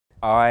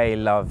I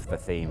love the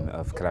theme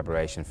of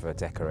collaboration for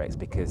Decorex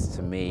because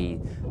to me,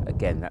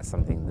 again, that's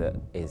something that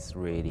is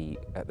really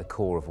at the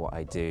core of what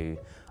I do.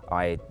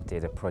 I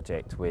did a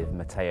project with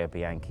Matteo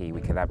Bianchi.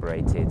 We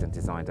collaborated and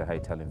designed a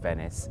hotel in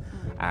Venice,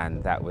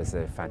 and that was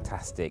a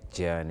fantastic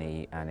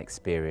journey and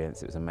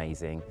experience. It was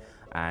amazing.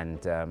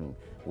 And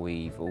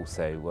we've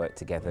also worked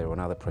together on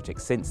other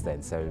projects since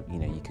then, so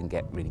you can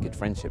get really good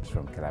friendships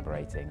from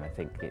collaborating. I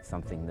think it's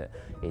something that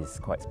is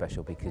quite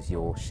special because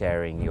you're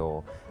sharing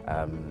your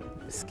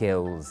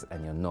skills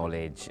and your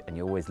knowledge, and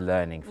you're always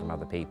learning from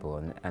other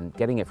people, and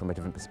getting it from a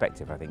different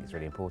perspective I think is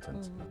really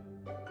important.